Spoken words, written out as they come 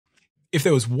if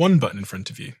there was one button in front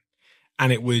of you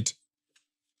and it would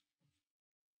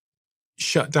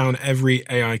shut down every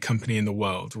AI company in the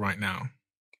world right now,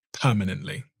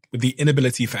 permanently, with the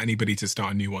inability for anybody to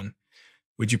start a new one,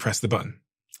 would you press the button?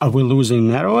 Are we losing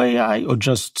narrow AI or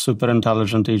just super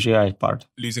intelligent AGI part?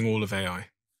 Losing all of AI.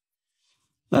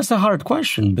 That's a hard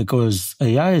question because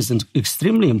AI is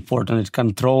extremely important. It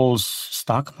controls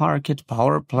stock market,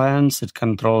 power plants, it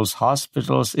controls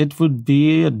hospitals. It would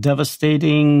be a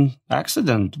devastating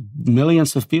accident.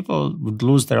 Millions of people would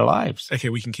lose their lives. Okay,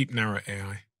 we can keep narrow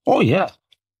AI. Oh, yeah.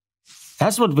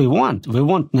 That's what we want. We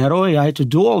want narrow AI to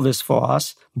do all this for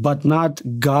us, but not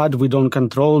God we don't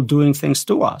control doing things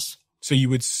to us. So you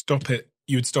would stop it.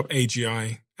 You would stop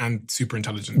AGI and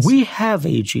superintelligence. We have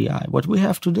AGI. What we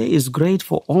have today is great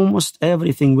for almost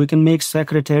everything. We can make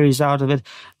secretaries out of it.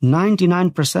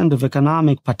 99% of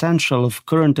economic potential of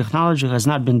current technology has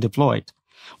not been deployed.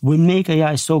 We make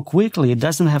AI so quickly, it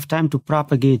doesn't have time to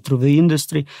propagate through the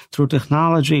industry, through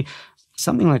technology.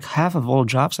 Something like half of all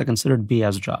jobs are considered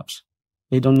BS jobs.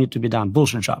 They don't need to be done.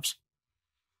 Bullshit jobs.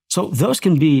 So those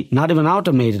can be not even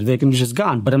automated. They can be just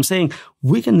gone. But I'm saying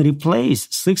we can replace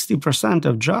 60%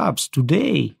 of jobs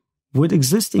today with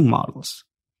existing models.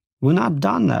 We're not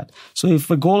done that. So if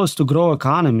the goal is to grow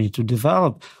economy, to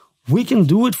develop, we can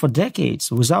do it for decades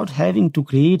without having to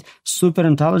create super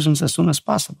intelligence as soon as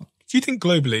possible. Do you think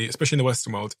globally, especially in the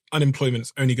Western world,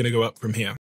 unemployment's only going to go up from here?